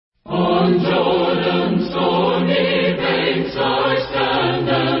On Jordan's stormy banks I stand,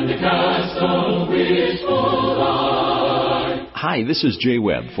 and cast a wishful eye. Hi, this is Jay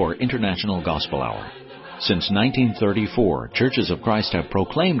Webb for International Gospel Hour. Since 1934, Churches of Christ have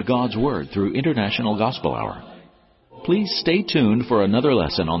proclaimed God's Word through International Gospel Hour. Please stay tuned for another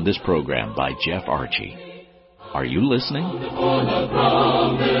lesson on this program by Jeff Archie. Are you listening? For the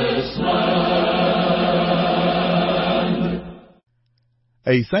promised land.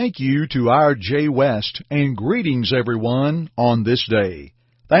 A thank you to our Jay West, and greetings everyone on this day.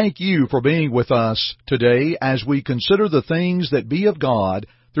 Thank you for being with us today as we consider the things that be of God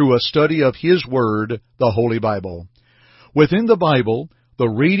through a study of His Word, the Holy Bible. Within the Bible, the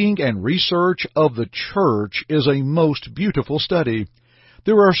reading and research of the church is a most beautiful study.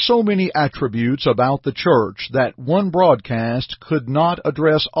 There are so many attributes about the church that one broadcast could not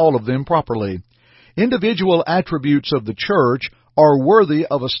address all of them properly. Individual attributes of the church are worthy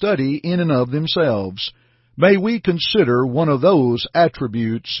of a study in and of themselves. May we consider one of those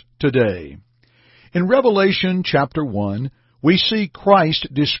attributes today. In Revelation chapter 1, we see Christ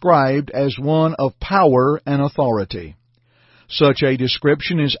described as one of power and authority. Such a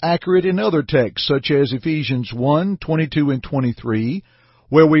description is accurate in other texts, such as Ephesians 1:22 and 23,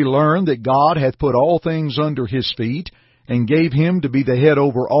 where we learn that God hath put all things under His feet, and gave Him to be the head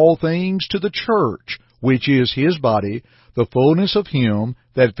over all things to the church, which is His body, the fullness of Him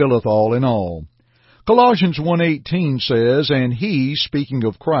that filleth all in all. Colossians 1:18 says, And He, speaking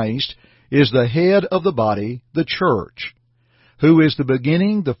of Christ, is the head of the body, the church, who is the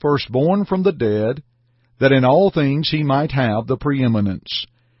beginning, the firstborn from the dead, that in all things He might have the preeminence.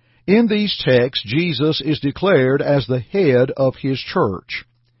 In these texts, Jesus is declared as the head of His church.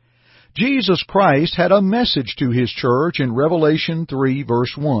 Jesus Christ had a message to His church in Revelation 3,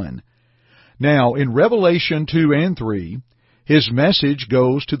 verse 1. Now, in Revelation 2 and 3, His message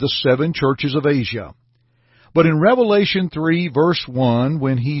goes to the 7 churches of Asia. But in Revelation 3, verse 1,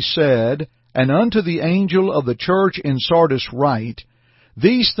 when He said, And unto the angel of the church in Sardis write,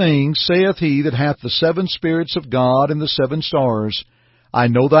 These things saith He that hath the 7 spirits of God and the 7 stars. I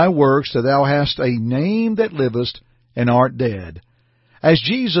know thy works, that thou hast a name that livest, and art dead. As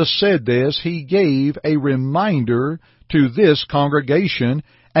Jesus said this, He gave a reminder to this congregation,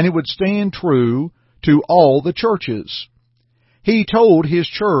 and it would stand true to all the churches. He told His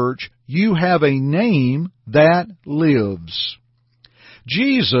church, You have a name that lives.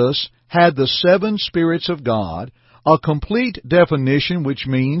 Jesus had the 7 spirits of God, a complete definition which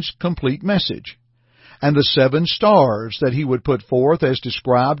means complete message, and the 7 stars that He would put forth as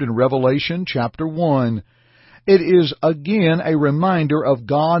described in Revelation chapter 1. It is again a reminder of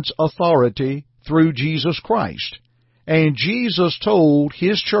God's authority through Jesus Christ. And Jesus told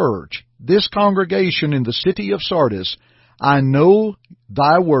His church, this congregation in the city of Sardis, I know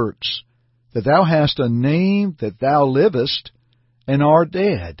thy works, that thou hast a name that thou livest, and art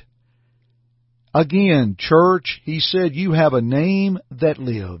dead. Again, church, He said, you have a name that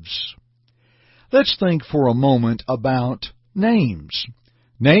lives. Let's think for a moment about names.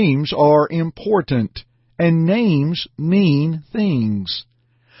 Names are important, and names mean things.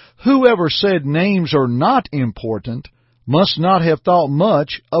 Whoever said names are not important must not have thought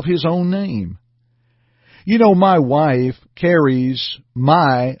much of his own name. You know, my wife carries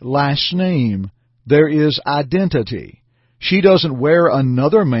my last name. There is identity. She doesn't wear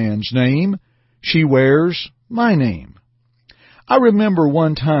another man's name. She wears my name. I remember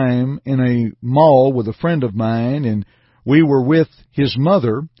one time in a mall with a friend of mine, and we were with his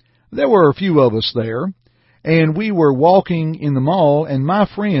mother. There were a few of us there, and we were walking in the mall, and my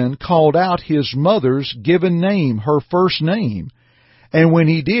friend called out his mother's given name, her first name. And when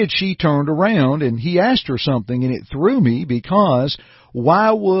he did, she turned around, and he asked her something, and it threw me, because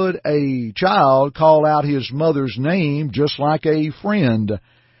why would a child call out his mother's name just like a friend?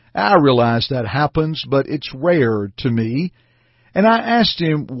 I realize that happens, but it's rare to me. And I asked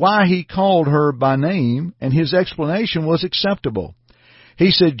him why he called her by name, and his explanation was acceptable.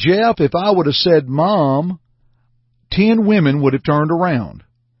 He said, Jeff, if I would have said Mom, 10 women would have turned around.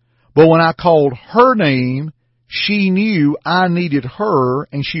 But when I called her name, she knew I needed her,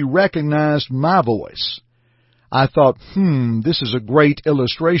 and she recognized my voice. I thought, this is a great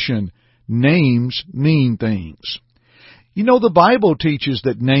illustration. Names mean things. You know, the Bible teaches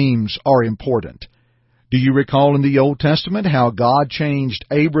that names are important. Do you recall in the Old Testament how God changed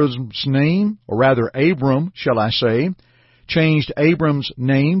Abram's name, or rather Abram, shall I say, changed Abram's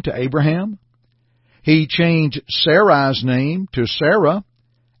name to Abraham? He changed Sarai's name to Sarah,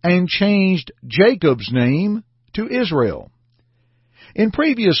 and changed Jacob's name to Israel. In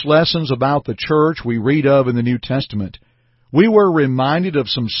previous lessons about the church we read of in the New Testament, we were reminded of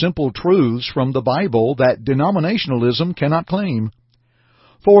some simple truths from the Bible that denominationalism cannot claim.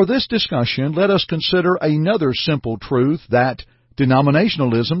 For this discussion, let us consider another simple truth that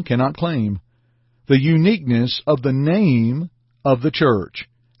denominationalism cannot claim: the uniqueness of the name of the church,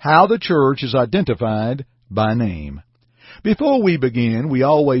 how the church is identified by name. Before we begin, we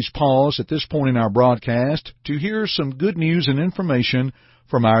always pause at this point in our broadcast to hear some good news and information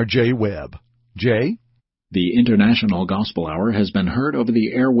from our Jay Webb. Jay? The International Gospel Hour has been heard over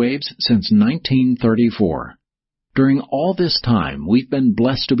the airwaves since 1934. During all this time, we've been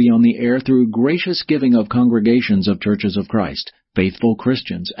blessed to be on the air through gracious giving of congregations of Churches of Christ, faithful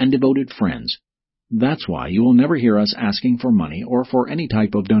Christians, and devoted friends. That's why you will never hear us asking for money or for any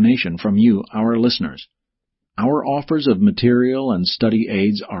type of donation from you, our listeners. Our offers of material and study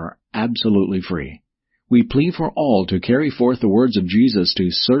aids are absolutely free. We plead for all to carry forth the words of Jesus to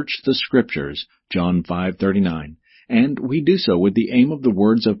search the Scriptures, John 5:39, and we do so with the aim of the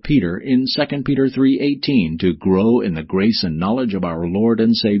words of Peter in 2 Peter 3:18 to grow in the grace and knowledge of our Lord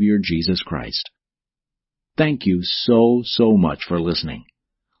and Savior Jesus Christ. Thank you so much for listening.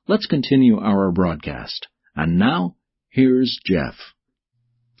 Let's continue our broadcast. And now, here's Jeff.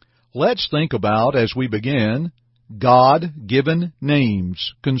 Let's think about, as we begin, God-given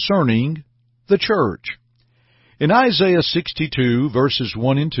names concerning the church. In Isaiah 62, verses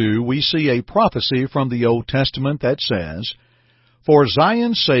 1 and 2, we see a prophecy from the Old Testament that says, "For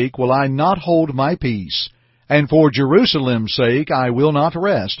Zion's sake will I not hold my peace, and for Jerusalem's sake I will not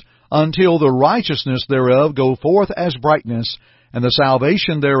rest, until the righteousness thereof go forth as brightness, and the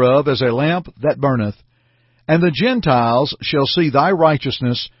salvation thereof as a lamp that burneth. And the Gentiles shall see thy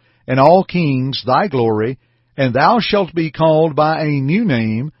righteousness, and all kings thy glory, and thou shalt be called by a new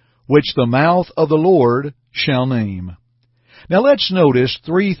name, which the mouth of the Lord shall name." Now let's notice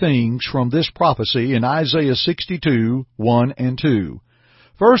three things from this prophecy in Isaiah 62, 1 and 2.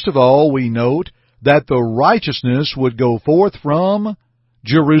 First of all, we note that the righteousness would go forth from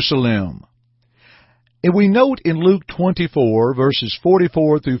Jerusalem. And we note in Luke 24, verses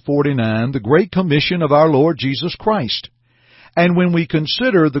 44 through 49, the Great Commission of our Lord Jesus Christ. And when we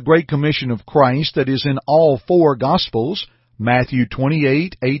consider the Great Commission of Christ that is in all four Gospels, Matthew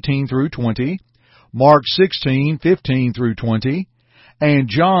 28, 18 through 20, Mark 16, 15 through 20, and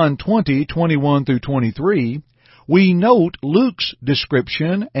John 20, 21 through 23, we note Luke's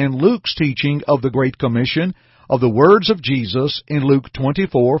description and Luke's teaching of the Great Commission of the words of Jesus in Luke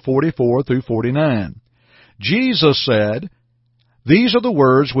 24, 44 through 49. Jesus said, "These are the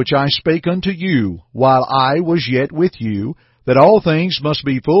words which I spake unto you, while I was yet with you, that all things must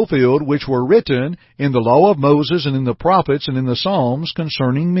be fulfilled which were written in the law of Moses and in the prophets and in the Psalms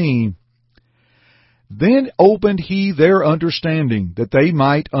concerning me." Then opened he their understanding, that they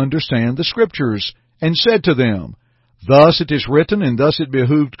might understand the Scriptures, and said to them, "Thus it is written, and thus it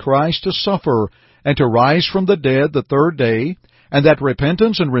behooved Christ to suffer, and to rise from the dead the third day, and that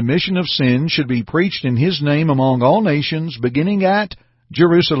repentance and remission of sins should be preached in His name among all nations, beginning at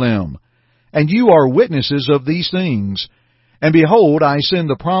Jerusalem. And you are witnesses of these things. And behold, I send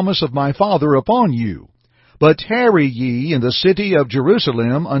the promise of my Father upon you. But tarry ye in the city of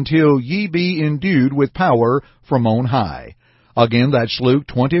Jerusalem until ye be endued with power from on high." Again, that's Luke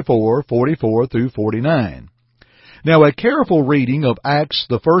 24, 44 through 49. Now, a careful reading of Acts,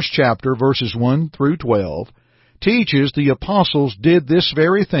 the first chapter, verses 1 through 12, teaches the apostles did this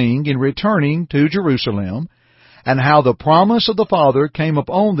very thing in returning to Jerusalem, and how the promise of the Father came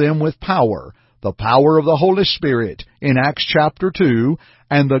upon them with power, the power of the Holy Spirit, in Acts chapter 2,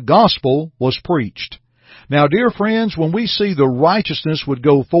 and the gospel was preached. Now, dear friends, when we see the righteousness would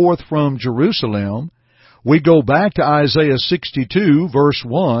go forth from Jerusalem, we go back to Isaiah 62, verse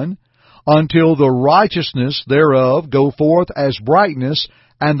 1, "Until the righteousness thereof go forth as brightness,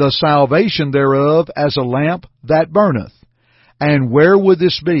 and the salvation thereof as a lamp that burneth." And where would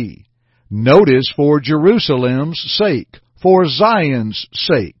this be? Notice, for Jerusalem's sake, for Zion's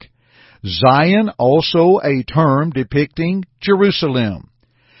sake. Zion also a term depicting Jerusalem.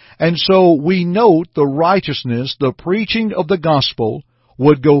 And so we note the righteousness, the preaching of the gospel,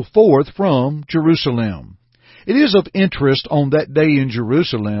 would go forth from Jerusalem. It is of interest on that day in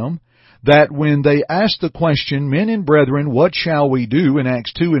Jerusalem that when they asked the question, "Men and brethren, what shall we do?" in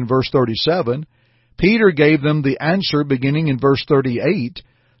Acts 2 and verse 37, Peter gave them the answer beginning in verse 38,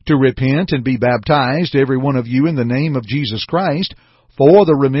 "To repent and be baptized, every one of you, in the name of Jesus Christ, for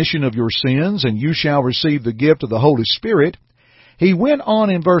the remission of your sins, and you shall receive the gift of the Holy Spirit." He went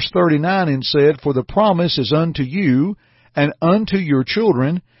on in verse 39 and said, "For the promise is unto you, and unto your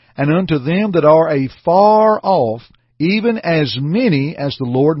children, and unto them that are afar off, even as many as the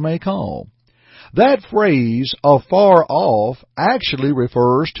Lord may call." That phrase, afar off, actually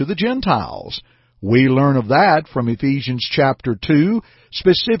refers to the Gentiles. We learn of that from Ephesians chapter 2,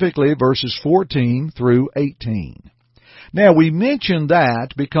 specifically verses 14 through 18. Now, we mention that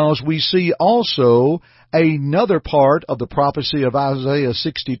because we see also another part of the prophecy of Isaiah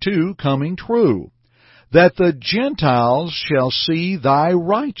 62 coming true, that the Gentiles shall see thy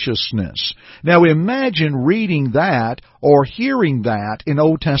righteousness. Now, imagine reading that or hearing that in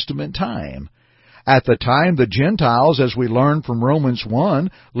Old Testament time. At the time, the Gentiles, as we learn from Romans 1,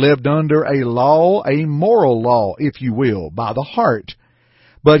 lived under a law, a moral law, if you will, by the heart.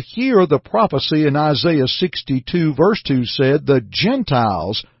 But here the prophecy in Isaiah 62 verse 2 said, the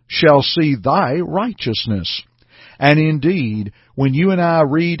Gentiles shall see thy righteousness. And indeed, when you and I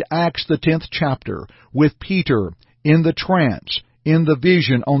read Acts the 10th chapter, with Peter in the trance, in the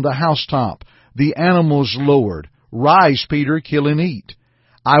vision on the housetop, the animals lowered, rise, Peter, kill and eat.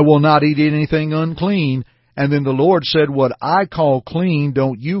 I will not eat anything unclean. And then the Lord said, what I call clean,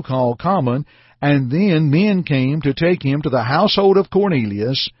 don't you call common. And then men came to take him to the household of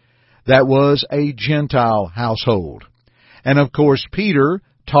Cornelius. That was a Gentile household. And of course, Peter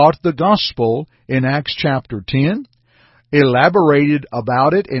taught the gospel in Acts chapter 10, elaborated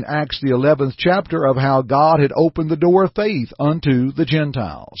about it in Acts the 11th chapter of how God had opened the door of faith unto the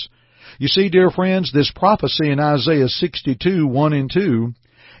Gentiles. You see, dear friends, this prophecy in Isaiah 62, 1 and 2,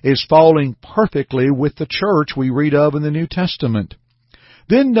 is falling perfectly with the church we read of in the New Testament.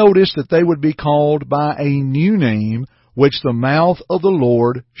 Then notice that they would be called by a new name, which the mouth of the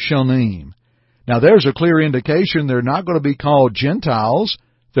Lord shall name. Now there's a clear indication they're not going to be called Gentiles.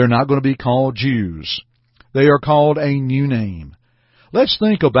 They're not going to be called Jews. They are called a new name. Let's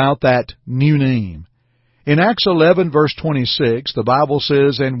think about that new name. In Acts 11 verse 26, the Bible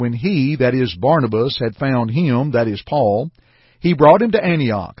says, and when he, that is Barnabas, had found him, that is Paul, he brought him to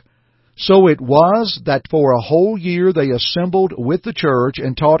Antioch. So it was that for a whole year they assembled with the church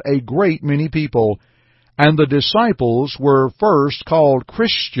and taught a great many people. And the disciples were first called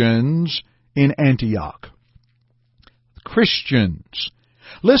Christians in Antioch. Christians.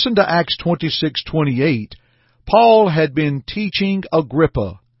 Listen to Acts 26:28. Paul had been teaching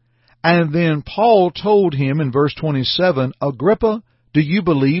Agrippa. And then Paul told him in verse 27, Agrippa, do you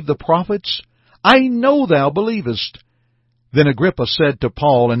believe the prophets? I know thou believest. Then Agrippa said to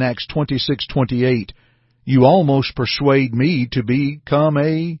Paul in Acts 26:28, you almost persuade me to become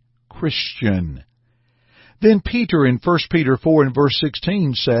a Christian. Then Peter in 1 Peter 4 and verse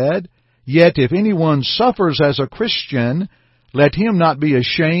 16 said, yet if anyone suffers as a Christian, let him not be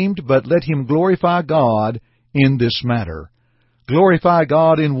ashamed, but let him glorify God in this matter. Glorify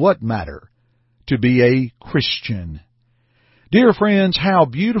God in what matter? To be a Christian. Dear friends, how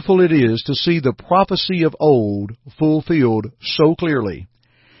beautiful it is to see the prophecy of old fulfilled so clearly.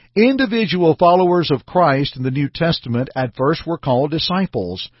 Individual followers of Christ in the New Testament at first were called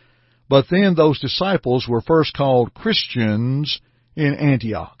disciples, but then those disciples were first called Christians in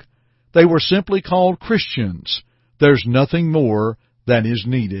Antioch. They were simply called Christians. There's nothing more that is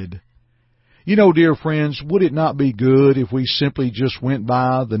needed. You know, dear friends, would it not be good if we simply just went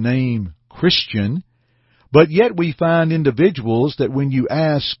by the name Christian? But yet we find individuals that when you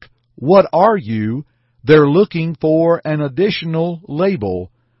ask, what are you? They're looking for an additional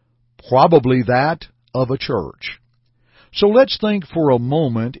label, probably that of a church. So let's think for a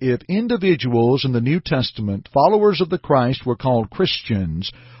moment, if individuals in the New Testament, followers of the Christ, were called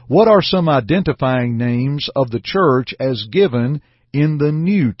Christians, what are some identifying names of the church as given in the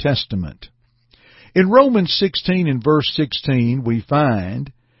New Testament? In Romans 16 and verse 16 we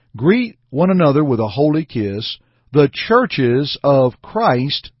find, greet one another with a holy kiss. The churches of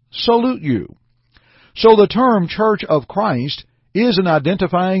Christ salute you. So the term Church of Christ is an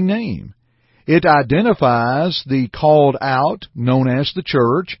identifying name. It identifies the called out, known as the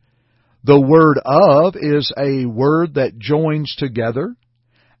church. The word of is a word that joins together.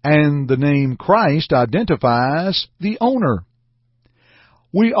 And the name Christ identifies the owner.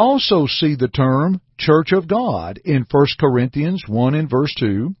 We also see the term Church of God in 1 Corinthians 1 and verse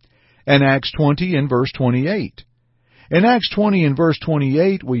 2 and Acts 20 and verse 28. In Acts 20 and verse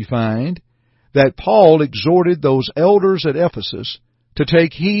 28 we find that Paul exhorted those elders at Ephesus to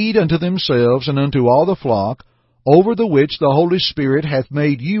take heed unto themselves and unto all the flock, over the which the Holy Spirit hath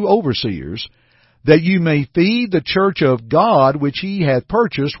made you overseers, that you may feed the church of God which he hath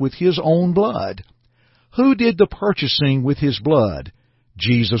purchased with his own blood. Who did the purchasing with his blood?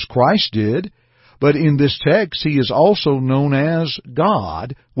 Jesus Christ did. But in this text he is also known as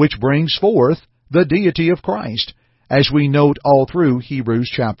God, which brings forth the deity of Christ, as we note all through Hebrews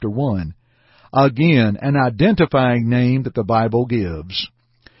chapter 1. Again, an identifying name that the Bible gives.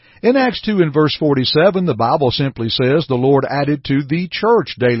 In Acts 2 and verse 47, the Bible simply says the Lord added to the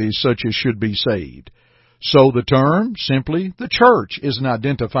church daily such as should be saved. So the term, simply, the church, is an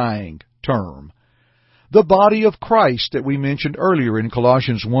identifying term. The body of Christ that we mentioned earlier in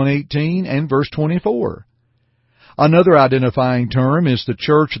Colossians 1:18 and verse 24. Another identifying term is the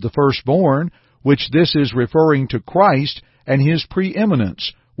church of the firstborn, which this is referring to Christ and His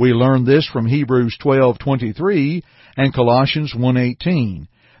preeminence. We learn this from Hebrews 12:23 and Colossians 1:18,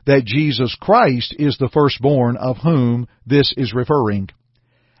 that Jesus Christ is the firstborn of whom this is referring.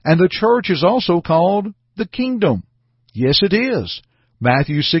 And the church is also called the kingdom. Yes, it is.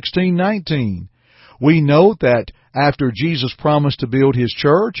 Matthew 16:19. We note that after Jesus promised to build His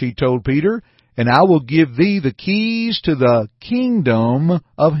church, He told Peter, "And I will give thee the keys to the kingdom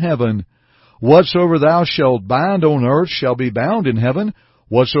of heaven. Whatsoever thou shalt bind on earth shall be bound in heaven.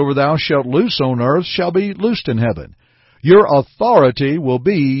 Whatsoever thou shalt loose on earth shall be loosed in heaven." Your authority will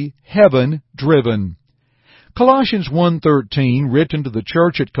be heaven-driven. Colossians 1:13, written to the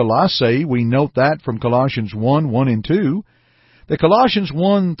church at Colossae, we note that from Colossians 1:1 and 2. The Colossians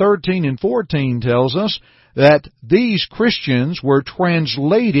 1:13 and 14 tells us that these Christians were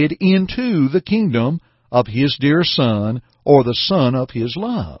translated into the kingdom of His dear Son, or the Son of His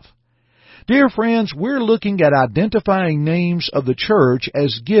love. Dear friends, we're looking at identifying names of the church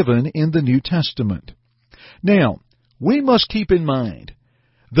as given in the New Testament. Now, we must keep in mind,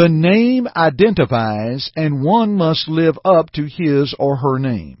 the name identifies and one must live up to his or her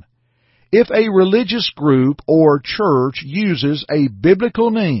name. If a religious group or church uses a biblical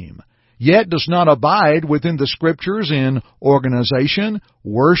name, yet does not abide within the Scriptures in organization,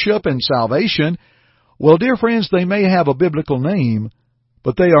 worship, and salvation, well, dear friends, they may have a biblical name,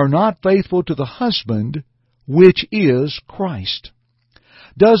 but they are not faithful to the husband, which is Christ.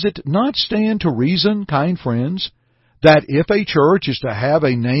 Does it not stand to reason, kind friends, that if a church is to have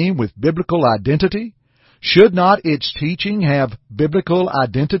a name with biblical identity, should not its teaching have biblical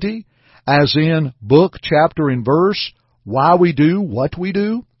identity, as in book, chapter, and verse, why we do what we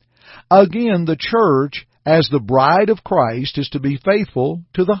do? Again, the church, as the bride of Christ, is to be faithful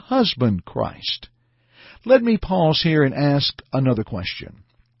to the husband Christ. Let me pause here and ask another question.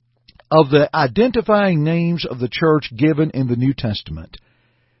 Of the identifying names of the church given in the New Testament,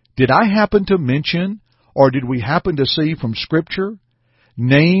 did I happen to mention, or did we happen to see from Scripture,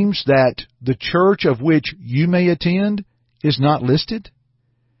 names that the church of which you may attend is not listed?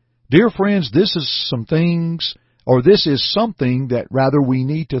 Dear friends, this is something that rather we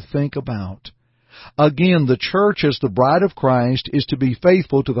need to think about. Again, the church as the bride of Christ is to be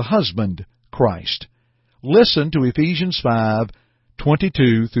faithful to the husband, Christ. Listen to Ephesians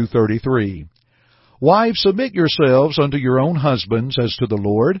 5:22 through 33. Wives, submit yourselves unto your own husbands as to the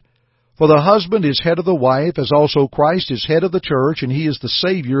Lord. For the husband is head of the wife, as also Christ is head of the church, and He is the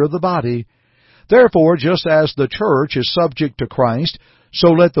Savior of the body. Therefore, just as the church is subject to Christ,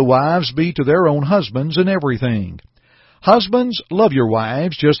 so let the wives be to their own husbands in everything. Husbands, love your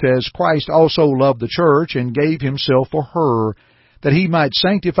wives, just as Christ also loved the church and gave Himself for her, that He might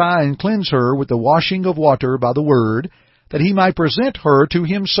sanctify and cleanse her with the washing of water by the word, that He might present her to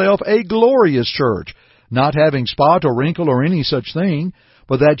Himself a glorious church, not having spot or wrinkle or any such thing,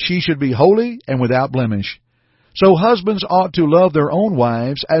 but that she should be holy and without blemish. So husbands ought to love their own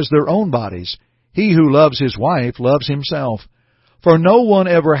wives as their own bodies. He who loves his wife loves himself. For no one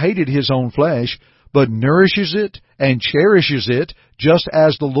ever hated his own flesh, but nourishes it and cherishes it, just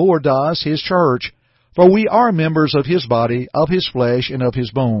as the Lord does His church. For we are members of His body, of His flesh, and of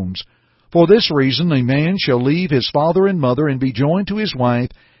His bones. For this reason a man shall leave his father and mother, and be joined to his wife,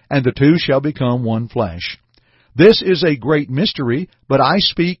 and the two shall become one flesh. This is a great mystery, but I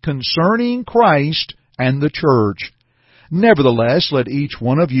speak concerning Christ and the church. Nevertheless, let each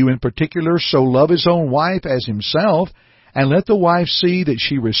one of you in particular so love his own wife as himself, and let the wife see that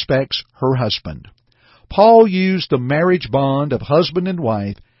she respects her husband. Paul used the marriage bond of husband and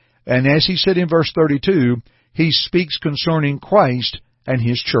wife, and as he said in verse 32, he speaks concerning Christ and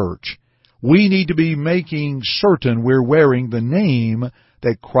His church. We need to be making certain we're wearing the name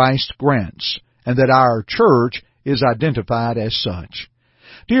that Christ grants, and that our church is identified as such.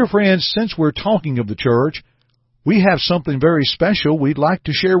 Dear friends, since we're talking of the church, we have something very special we'd like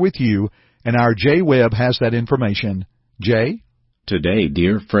to share with you, and our Jay Webb has that information. Jay? Today,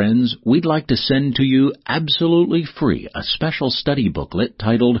 dear friends, we'd like to send to you absolutely free a special study booklet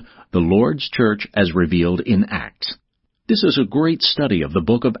titled The Lord's Church as Revealed in Acts. This is a great study of the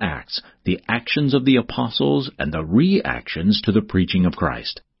book of Acts, the actions of the apostles, and the reactions to the preaching of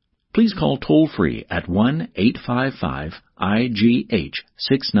Christ. Please call toll-free at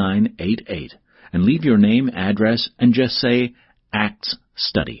 1-855-IGH-6988 and leave your name, address, and just say, Acts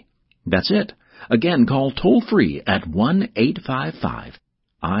Study. That's it. Again, call toll-free at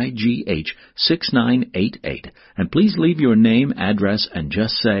 1-855-IGH-6988, and please leave your name, address, and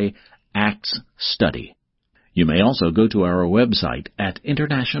just say, Acts Study. You may also go to our website at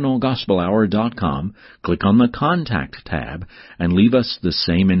internationalgospelhour.com, click on the Contact tab, and leave us the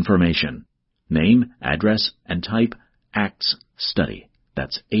same information. Name, address, and type Acts Study.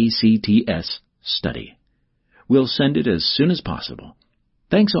 That's ACTS Study. We'll send it as soon as possible.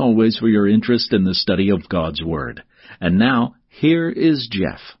 Thanks always for your interest in the study of God's Word. And now, here is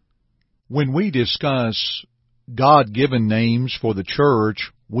Jeff. When we discuss God-given names for the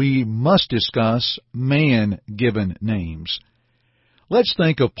church, we must discuss man-given names. Let's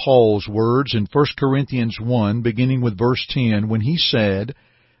think of Paul's words in 1 Corinthians 1, beginning with verse 10, when he said,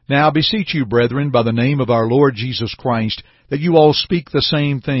 "Now I beseech you, brethren, by the name of our Lord Jesus Christ, that you all speak the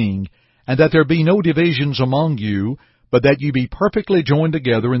same thing, and that there be no divisions among you, but that you be perfectly joined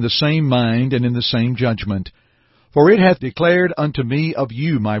together in the same mind and in the same judgment. For it hath declared unto me of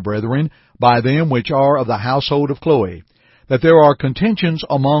you, my brethren, by them which are of the household of Chloe, that there are contentions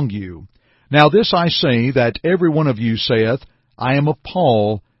among you. Now this I say, that every one of you saith, I am of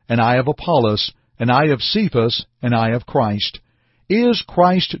Paul, and I of Apollos, and I of Cephas, and I of Christ. Is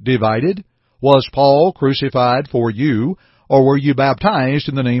Christ divided? Was Paul crucified for you, or were you baptized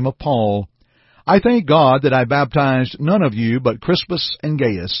in the name of Paul? I thank God that I baptized none of you but Crispus and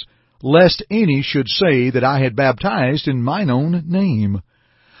Gaius, lest any should say that I had baptized in mine own name."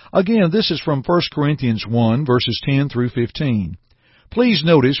 Again, this is from 1 Corinthians 1, verses 10 through 15. Please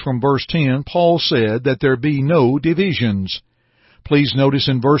notice from verse 10, Paul said that there be no divisions. Please notice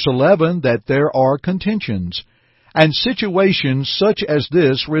in verse 11 that there are contentions. And situations such as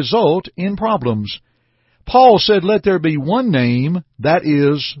this result in problems. Paul said, let there be one name, that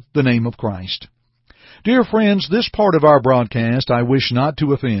is, the name of Christ. Dear friends, this part of our broadcast I wish not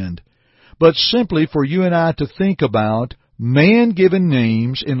to offend, but simply for you and I to think about man-given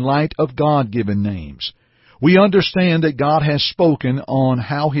names in light of God-given names. We understand that God has spoken on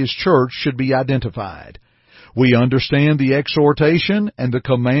how His church should be identified. We understand the exhortation and the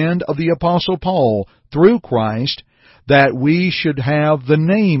command of the Apostle Paul through Christ that we should have the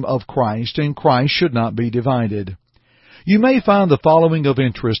name of Christ and Christ should not be divided. You may find the following of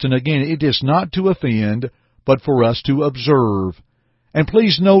interest, and again, it is not to offend, but for us to observe. And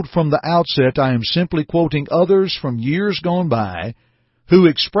please note from the outset I am simply quoting others from years gone by who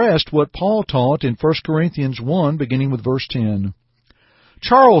expressed what Paul taught in 1 Corinthians 1, beginning with verse 10.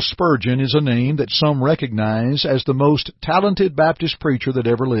 Charles Spurgeon is a name that some recognize as the most talented Baptist preacher that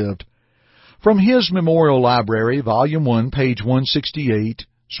ever lived. From his Memorial Library, Volume 1, page 168,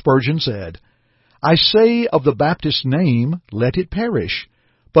 Spurgeon said, I say of the Baptist name, let it perish,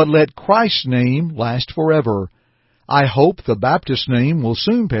 but let Christ's name last forever. I hope the Baptist name will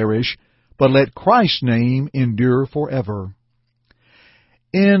soon perish, but let Christ's name endure forever.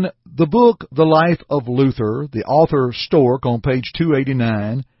 In the book The Life of Luther, the author Stork on page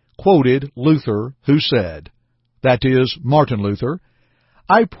 289 quoted Luther, who said, that is, Martin Luther,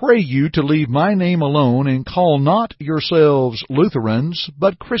 I pray you to leave my name alone and call not yourselves Lutherans,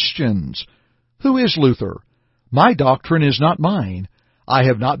 but Christians. Who is Luther? My doctrine is not mine. I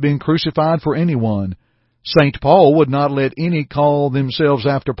have not been crucified for anyone. St. Paul would not let any call themselves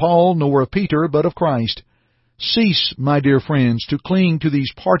after Paul, nor of Peter, but of Christ. Cease, my dear friends, to cling to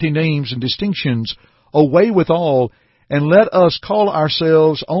these party names and distinctions. Away with all, and let us call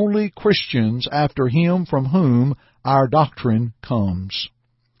ourselves only Christians after Him from whom our doctrine comes.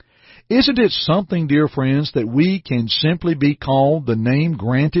 Isn't it something, dear friends, that we can simply be called the name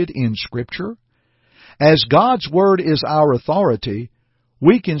granted in Scripture? As God's Word is our authority,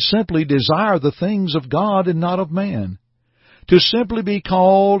 we can simply desire the things of God and not of man. To simply be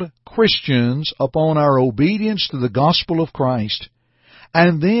called Christians upon our obedience to the gospel of Christ.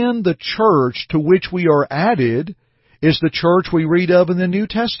 And then the church to which we are added is the church we read of in the New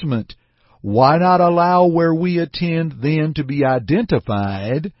Testament. Why not allow where we attend then to be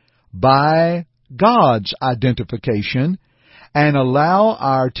identified by God's identification, and allow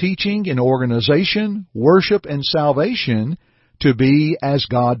our teaching and organization, worship and salvation to be as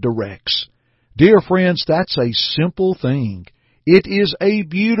God directs? Dear friends, that's a simple thing. It is a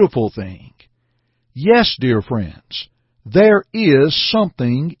beautiful thing. Yes, dear friends, there is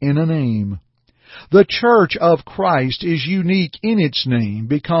something in a name. The Church of Christ is unique in its name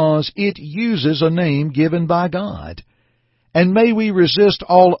because it uses a name given by God. And may we resist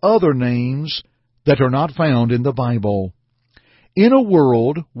all other names that are not found in the Bible. In a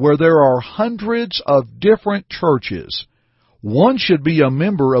world where there are hundreds of different churches, one should be a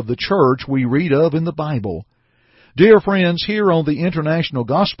member of the church we read of in the Bible. Dear friends, here on the International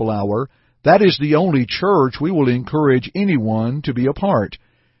Gospel Hour, that is the only church we will encourage anyone to be a part,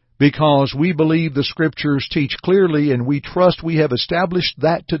 because we believe the Scriptures teach clearly, and we trust we have established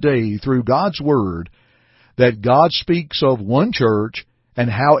that today through God's Word, that God speaks of one church and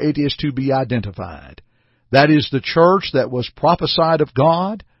how it is to be identified. That is the church that was prophesied of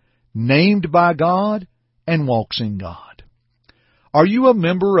God, named by God, and walks in God. Are you a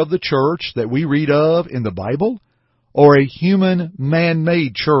member of the church that we read of in the Bible, or a human,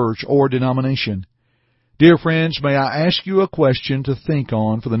 man-made church or denomination? Dear friends, may I ask you a question to think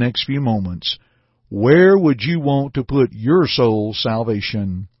on for the next few moments. Where would you want to put your soul's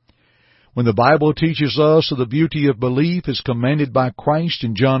salvation? When the Bible teaches us of the beauty of belief as commanded by Christ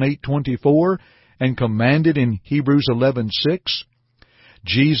in John 8:24 and commanded in Hebrews 11:6,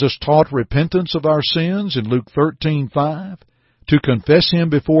 Jesus taught repentance of our sins in Luke 13:5, to confess Him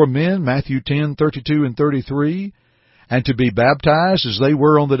before men, Matthew 10:32 and 33, and to be baptized as they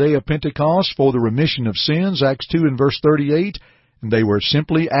were on the day of Pentecost for the remission of sins, Acts 2 and verse 38, and they were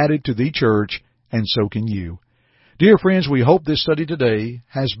simply added to the church, and so can you. Dear friends, we hope this study today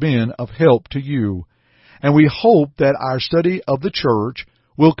has been of help to you, and we hope that our study of the church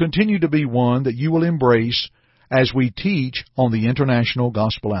will continue to be one that you will embrace as we teach on the International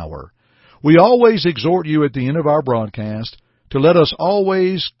Gospel Hour. We always exhort you at the end of our broadcast to let us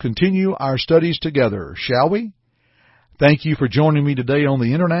always continue our studies together, shall we? Thank you for joining me today on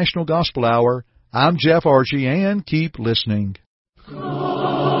the International Gospel Hour. I'm Jeff Archie, and keep listening.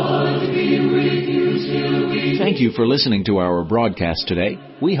 Thank you for listening to our broadcast today.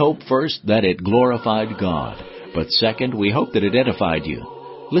 We hope first that it glorified God, but second, we hope that it edified you.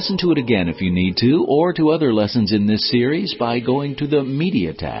 Listen to it again if you need to, or to other lessons in this series by going to the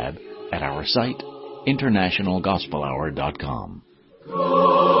Media tab at our site, internationalgospelhour.com.